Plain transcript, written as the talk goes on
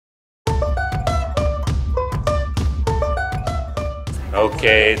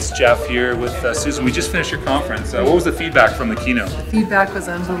Okay, it's Jeff here with Susan. We just finished your conference. What was the feedback from the keynote? The feedback was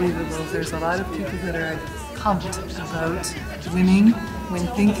unbelievable. There's a lot of people that are pumped about winning, win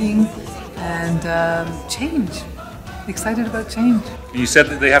thinking, and change. Excited about change. You said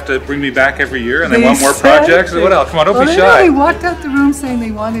that they have to bring me back every year and they want more projects? What else? Come on, don't be shy. They walked out the room saying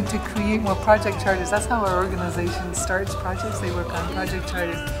they wanted to create more project charters. That's how our organization starts projects. They work on project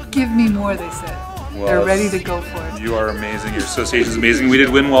charters. Give me more, they said. Well, they're ready to go for it. You are amazing. Your association is amazing. We did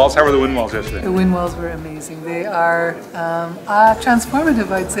wind walls. How were the wind walls yesterday? The wind walls were amazing. They are transformative,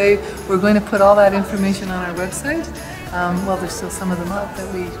 I'd say. We're going to put all that information on our website. Well, there's still some of them up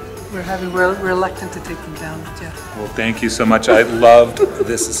that we're reluctant to take them down, Jeff. Well, thank you so much. I loved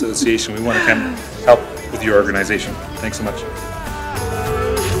this association. We want to kind of help with your organization. Thanks so much.